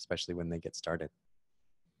frameworks, especially when they get started.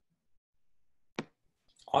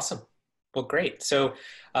 Awesome. Well, great. So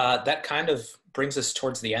that kind of brings us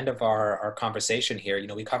towards the end of our conversation here.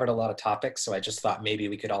 We covered a lot of topics, so I just thought maybe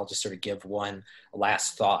we could all just sort of give one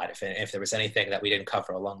last thought if there was anything that we didn't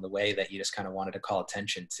cover along the way that you just kind of wanted to call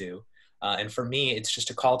attention to. And for me, it's just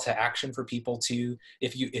a call to action for people to,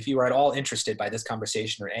 if you are at all interested by this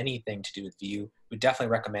conversation or anything to do with Vue, we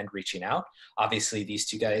definitely recommend reaching out. Obviously, these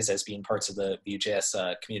two guys, as being parts of the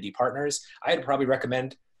Vue.js community partners, I'd probably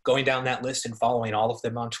recommend going down that list and following all of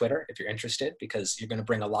them on Twitter if you're interested, because you're going to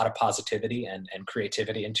bring a lot of positivity and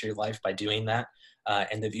creativity into your life by doing that.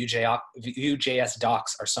 And the Vue.js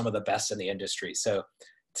docs are some of the best in the industry. So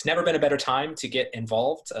it's never been a better time to get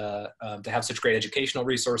involved, to have such great educational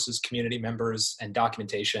resources, community members, and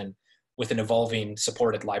documentation with an evolving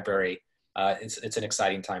supported library. It's an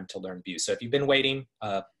exciting time to learn Vue. So if you've been waiting,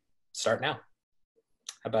 start now.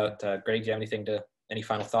 How about Greg? Do you have any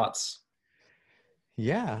final thoughts?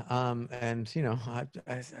 Yeah, and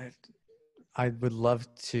I would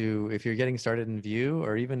love to, if you're getting started in Vue,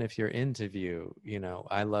 or even if you're into Vue,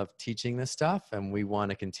 I love teaching this stuff, and we want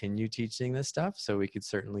to continue teaching this stuff. So we could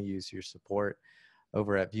certainly use your support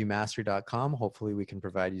over at vuemastery.com. Hopefully we can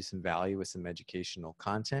provide you some value with some educational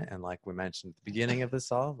content. And like we mentioned at the beginning of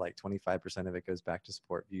this all, like 25% of it goes back to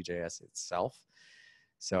support Vue.js itself.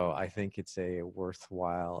 So I think it's a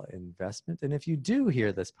worthwhile investment. And if you do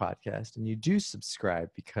hear this podcast and you do subscribe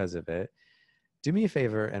because of it, do me a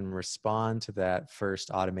favor and respond to that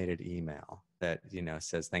first automated email that,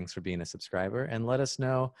 says, thanks for being a subscriber, and let us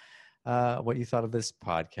know what you thought of this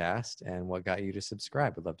podcast and what got you to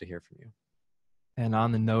subscribe. We'd love to hear from you. And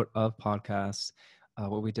on the note of podcasts,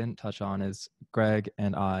 what we didn't touch on is Greg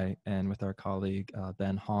and I, and with our colleague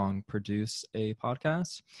Ben Hong, produce a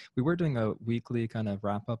podcast. We were doing a weekly kind of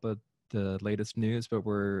wrap up of the latest news, but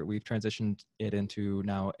we've transitioned it into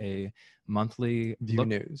now a monthly Vue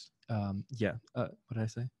News. What did I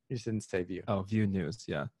say? You just didn't say Vue. Oh, Vue News.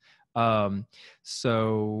 Yeah.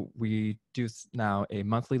 So we do now a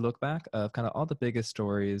monthly look back of kind of all the biggest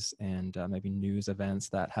stories and maybe news events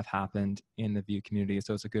that have happened in the Vue community.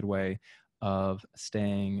 So it's a good way of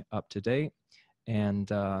staying up to date.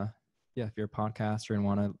 And if you're a podcaster and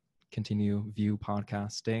want to continue Vue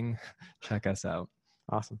podcasting, check us out.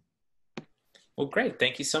 Awesome. Well, great.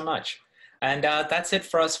 Thank you so much. And that's it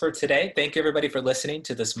for us for today. Thank you, everybody, for listening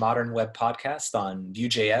to this Modern Web podcast on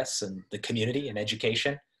Vue.js and the community and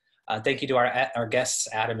education. Thank you to our guests,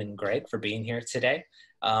 Adam and Greg, for being here today.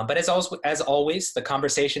 But as always, the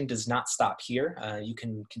conversation does not stop here. You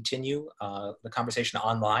can continue the conversation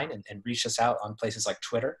online and reach us out on places like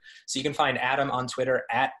Twitter. So you can find Adam on Twitter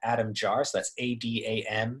at Adam Jahr. So that's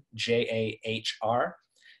ADAMJAHR.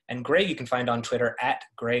 And Greg, you can find on Twitter at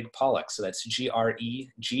Gregg Pollack. So that's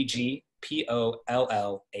GREGGPOLLACK.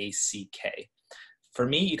 For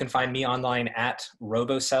me, you can find me online at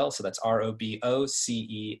Robocell. So that's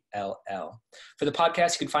ROBOCELL. For the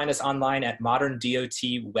podcast, you can find us online at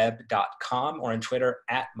moderndotweb.com or on Twitter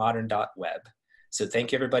at modern.web. So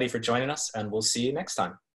thank you, everybody, for joining us, and we'll see you next time.